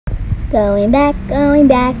Going back, going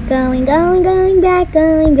back, going back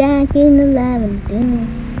in the lavender.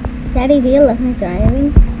 Daddy, do you love my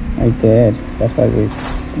driving? I did. That's why we're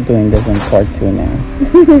doing this in part 2 now.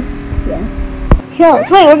 Yeah. Yo,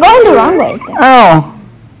 so wait, we're going the wrong way. Oh!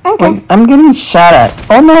 Okay. Wait, I'm getting shot at.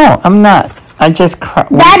 Oh no, I'm not. I just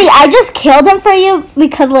Daddy, I just killed him for you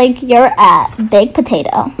because, like, you're a big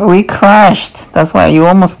potato. We crashed. That's why you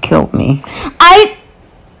almost killed me.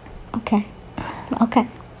 Okay. Okay.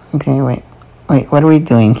 Okay, wait. Wait, what are we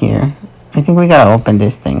doing here? I think we gotta open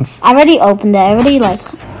these things. I already opened it. I already, like,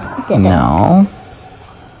 did it. No.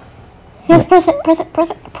 Yes, press it, press it,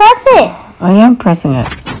 press it. Press it! I am pressing it.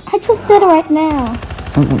 I just did it right now.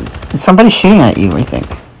 Somebody's shooting at you, I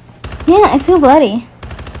think. Yeah, I feel bloody.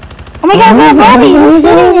 Oh my god, I feel bloody! Who's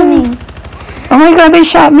shooting at me? Oh my god, they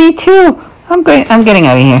shot me too! I'm getting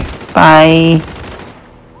out of here. Bye.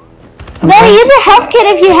 Daddy, use a health kit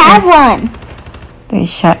if you have one. They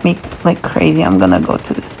shot me like crazy. I'm gonna go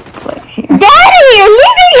to this place here. Daddy, you're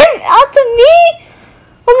leaving him out to me?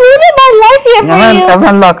 I'm losing my life here for you. I'm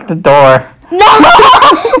gonna lock the door. No!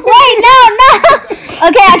 Wait, no!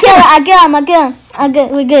 Okay, I kill him.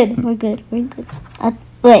 We're good.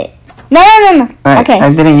 Wait. No. Okay.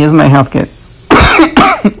 I didn't use my health kit.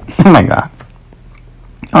 Oh my god.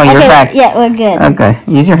 Oh, you're back. Yeah, we're good. Okay,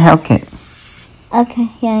 use your health kit. Okay,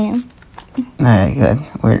 yeah, I am. Alright, good.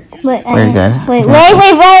 We're good. Wait. Okay. Wait.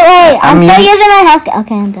 I'm still using my health kit.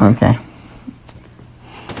 Okay, I'm done.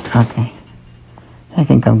 Okay. I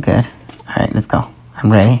think I'm good. Alright, let's go. I'm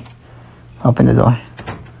ready. Open the door.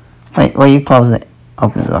 Wait, you close it.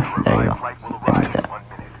 Open the door. There you go. There we go.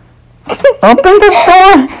 Open the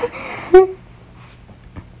door!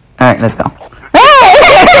 Alright, let's go.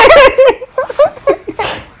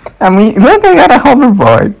 I mean, look, I got a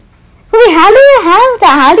hoverboard. Wait, how do you have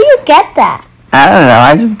that? How do you get that? I don't know,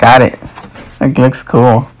 I just got it. It looks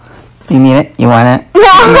cool. You need it? You want it? No, I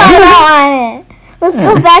don't want it. Let's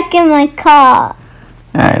go back in my car.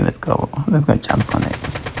 Alright, let's go. Let's go jump on it.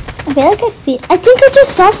 I feel like I think I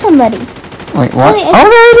just saw somebody. Wait, what? There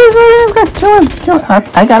it is. Let's go. Kill him.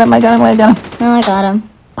 I got him. No, I got him.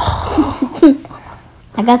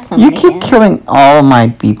 I got somebody. You keep killing all my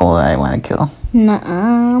people that I want to kill.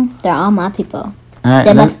 Nuh-uh. They're all my people. Alright,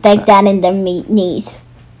 they must beg down in their knees.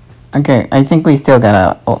 Okay, I think we still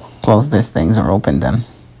gotta close these things or open them.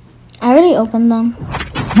 I already opened them.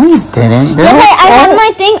 No, you didn't. Yes, I have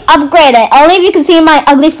my thing upgraded. Only if you can see my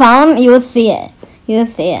ugly phone, you will see it. You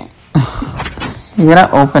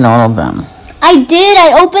gotta open all of them. I did.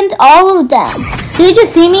 I opened all of them. Did you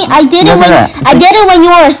see me? I did it when you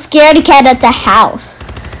were a scaredy cat at the house.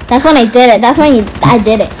 That's when I did it. That's when I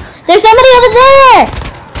did it. There's somebody over there.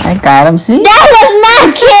 I got him. See? That was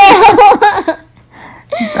my kill.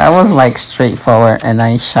 That was like straightforward, and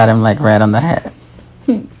I shot him like right on the head.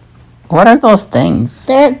 What are those things?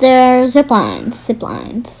 They're zip lines.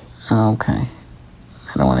 Oh, okay.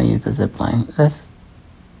 I don't want to use the zip line.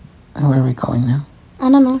 Where are we going now? I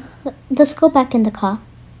don't know. Let's go back in the car.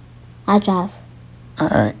 I'll drive.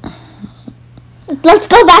 Alright. Let's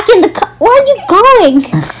go back in the car. Where are you going?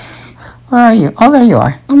 Where are you? Oh, there you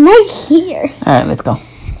are. I'm right here. Alright, let's go.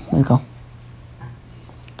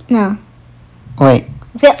 No. Wait.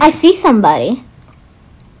 I see somebody.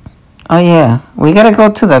 Oh, yeah. We gotta go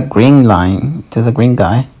to the green line. To the green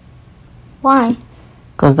guy. Why?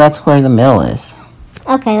 Because that's where the middle is.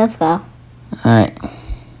 Okay, let's go. Alright.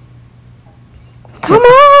 Come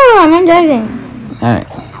on, I'm driving. Alright.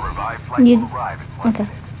 Okay.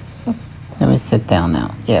 Let me sit down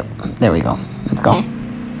now. Yep, there we go. Let's go. Okay.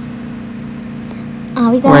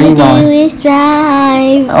 All we gotta do is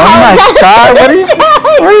drive. Oh my god, where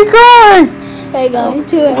are you going? We're going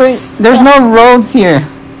to it. Wait, there's no roads here.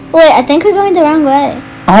 Wait, I think we're going the wrong way.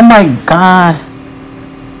 Oh my god.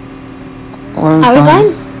 Are we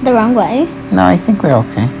going the wrong way? No, I think we're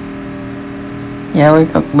okay. Yeah,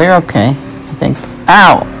 we're okay. I think.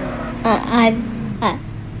 Ow!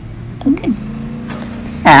 Okay.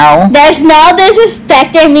 Ow! There's no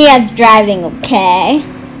disrespecting me as driving, okay?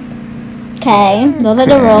 Okay, those are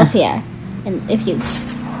the rules here. And if you...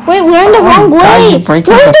 Wait, we're in the wrong way! We're in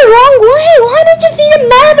the wrong way! Why didn't you see the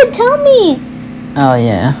map and tell me? Oh,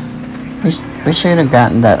 yeah. We should have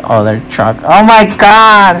gotten that other truck. Oh my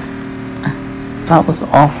god! That was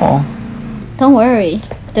awful. Don't worry.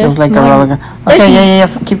 It was like a roller coaster. Okay, yeah.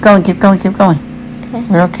 Keep going. Okay.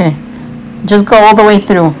 We're okay. Just go all the way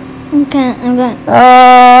through. Okay, I'm going.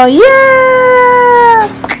 Oh, yeah!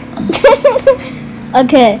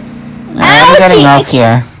 Okay. I'm getting off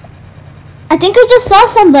here. I think I just saw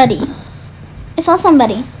somebody. I saw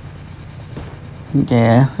somebody.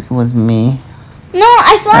 Yeah, it was me. No,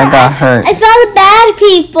 I got hurt. I saw the bad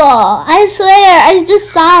people. I swear, I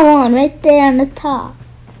just saw one right there on the top.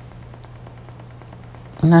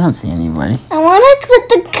 I don't see anybody. I want to quit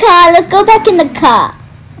the car. Let's go back in the car.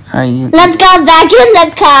 Are you? Let's go back in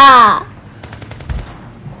the car.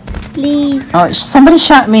 Please. Oh, somebody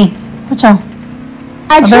shot me. Watch out.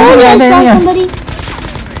 I told you I saw somebody.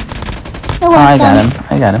 Oh, I got him.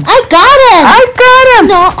 I got him.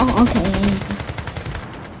 No. Oh, okay.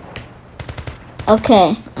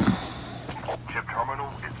 Okay.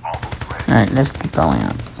 Alright, let's keep going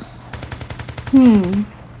up.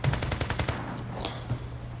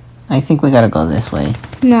 I think we gotta go this way.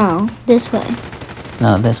 No, this way.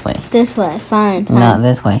 No, this way. This way. Fine. No,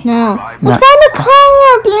 this way. No. Let's go in the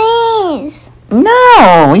car, please.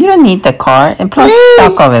 No, you don't need the car. And plus, it's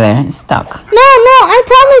stuck over there. It's stuck. No, I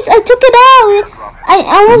promise. I took it out.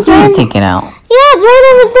 I was You running. take it out. Yeah, it's right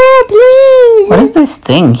over there, please. What is this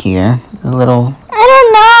thing here? A little... I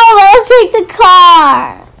don't know, but let's take the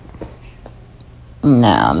car.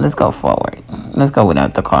 No, let's go forward. Let's go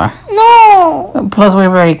without the car. No. Plus,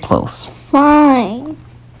 we're very close. Fine.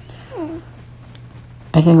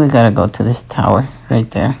 I think we gotta go to this tower right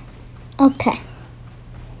there. Okay.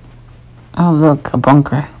 Oh, look, a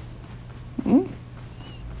bunker.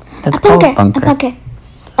 Let's A go bunker. bunker.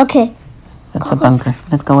 Okay. That's a bunker.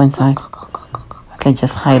 Let's go inside. Go. Okay,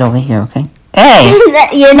 just hide over here, okay? Hey!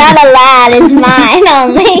 You're not allowed. It's mine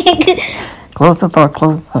only. Close the door.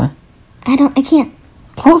 Close the door. I can't.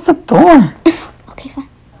 Close the door. Okay, fine.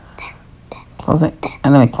 There. Close it.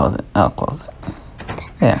 And then I close it. I'll close it.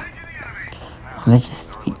 There. Let's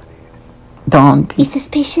just be... Don't be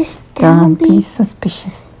suspicious. Don't be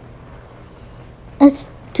suspicious.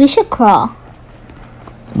 We should crawl.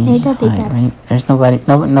 You just hide, right? There's nobody.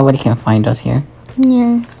 Nobody can find us here.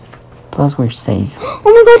 Yeah. Plus, we're safe. Oh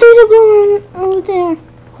my God! There's a blue line over there.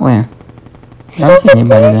 Where? I don't see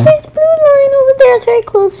anybody there. There's a blue line over there. It's very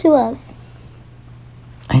close to us.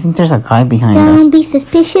 I think there's a guy behind us. Don't be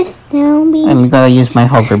suspicious. Don't be. I'm gonna use my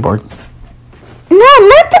hoverboard. No,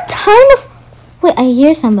 not the time of. Wait, I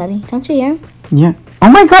hear somebody. Don't you hear him? Yeah. Oh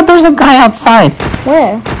my God! There's a guy outside.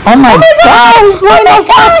 Where? Oh my God! He's blowing us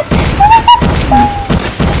up.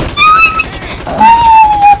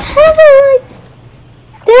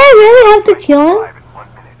 Did I really have to kill him?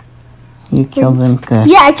 You killed him, good.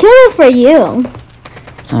 Yeah, I killed him for you.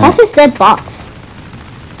 That's his dead box.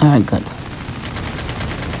 Alright, good.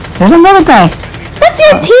 There's another guy. That's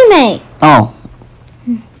your teammate. Oh.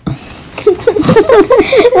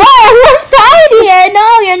 Why? I'm outside here. No,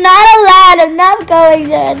 you're not allowed. I'm not going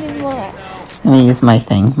there anymore. Let me use my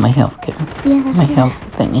thing, my health care. Yeah, my health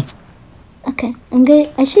thingy. Okay, I'm good.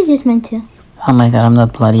 I should use mine too. Oh my God, I'm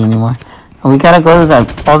not bloody anymore. We gotta go to the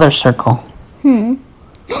other circle. Oh my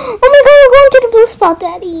God, we're going to the blue spot,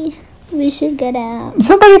 Daddy. We should get out.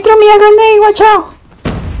 Somebody threw me a grenade. Watch out.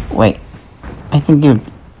 Wait. I think you're...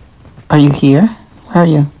 Are you here? Where are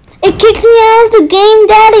you? It kicks me out of the game,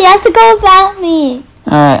 Daddy. You have to go without me.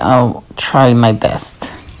 Alright, I'll try my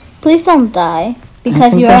best. Please don't die.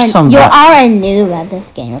 Because you are a noob at this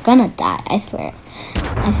game. You're gonna die. I swear.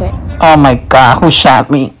 I swear. Oh my God, who shot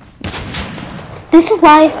me? This is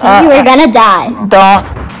why I said you were gonna die. Don't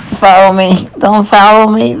follow me. Don't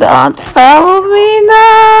follow me. Don't follow me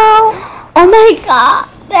now. Oh my God.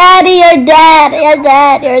 Daddy, you're dead. You're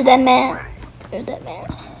dead. You're a dead man. You're a dead man.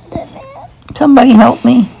 Dead man. Somebody help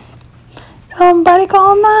me. Somebody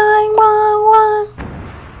call 911.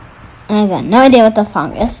 I got no idea what the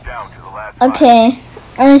song is. Okay.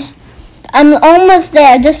 I'm almost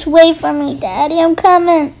there. Just wait for me, Daddy. I'm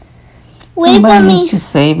coming. Wait Somebody for me. needs to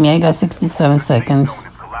save me. I got 67 seconds.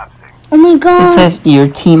 Oh my God. It says your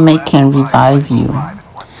teammate can revive you.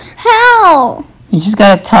 How? You just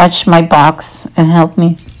gotta touch my box and help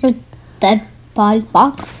me. Your dead body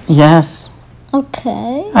box? Yes.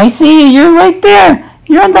 Okay. I see you. You're right there.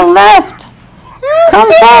 You're on the left. Come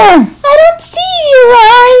forward. I don't see you. Where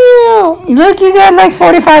are you? Look, you got like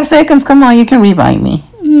 45 seconds. Come on, you can revive me.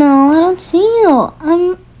 No, I don't see you.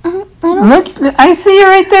 I don't. Look, I see you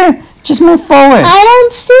right there. Just move forward. I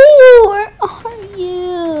don't see you. Where are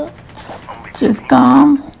you? Just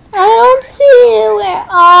come. I don't see you. Where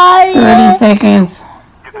are you? 30 seconds.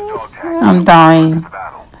 I'm dying.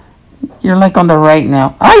 You're like on the right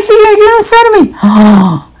now. I see you. You're in front of me.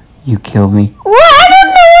 You killed me. What? I don't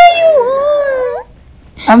know where you are.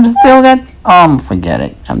 I'm still got... forget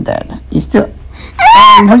it. I'm dead. You still...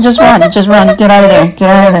 Just run. Just run. Get out of there. Get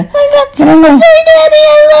out of there. Get out of there. Sorry, Daddy.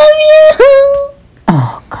 I love you.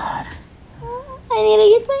 Oh, God. I need to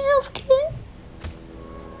get my health kit.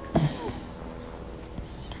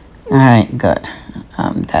 Alright, good.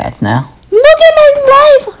 I'm dead now. Look at my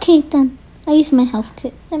life. Okay, done. I I used my health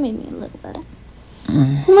kit. That made me a little better.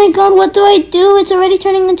 Oh my god, what do I do? It's already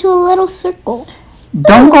turning into a little circle.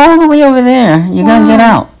 Don't go all the way over there. You gotta get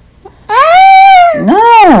out.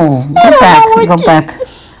 No! Go back.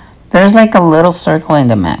 There's like a little circle in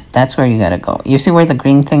the map. That's where you gotta go. You see where the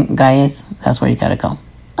green thing guy is? That's where you gotta go.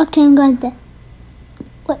 Okay, I'm going there.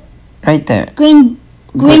 What? Right there. Green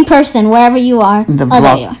person, wherever you are. The block,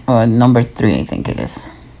 there you are. Number 3, I think it is.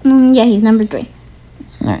 Yeah, he's number 3.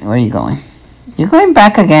 Alright, where are you going? You're going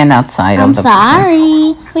back again outside of the... I'm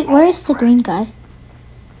sorry. Wait, where is the green guy?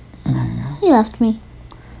 I don't know. He left me.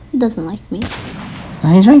 He doesn't like me.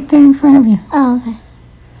 Oh, he's right there in front of you. Oh, okay.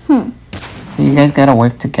 So you guys gotta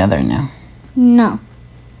work together now. No.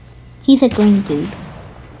 He's a green dude.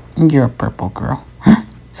 You're a purple girl.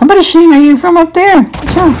 Somebody's shooting at you from up there.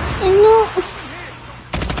 Watch out. I know.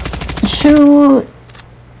 Shoot.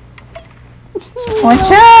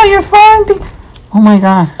 Watch out, you're falling. Oh my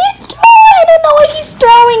god. He's throwing. I don't know what he's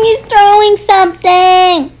throwing. He's throwing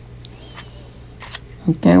something.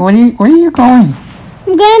 Okay, where are you going?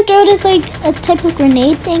 I'm gonna throw this like a type of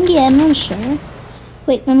grenade thingy. I'm not sure.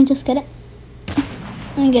 Wait, let me just get it.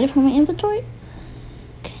 Let me get it from my inventory.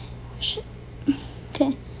 Okay, shit.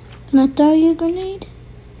 Okay, can I throw you a grenade?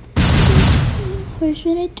 Where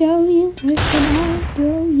should I throw you? Where should I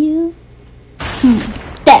throw you?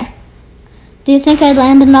 There. Do you think I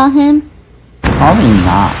landed on him? Probably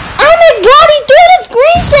not. Oh my god, he threw this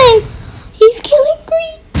green thing! He's killing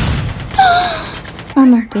green. Oh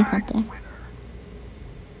no, green's not there.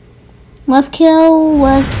 Last kill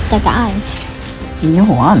was the guy. You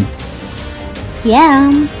won. Yeah,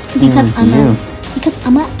 because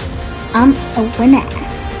I'm a winner.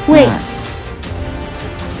 Wait.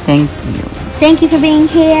 Thank you. Thank you for being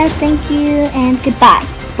here. Thank you and goodbye.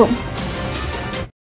 Boom.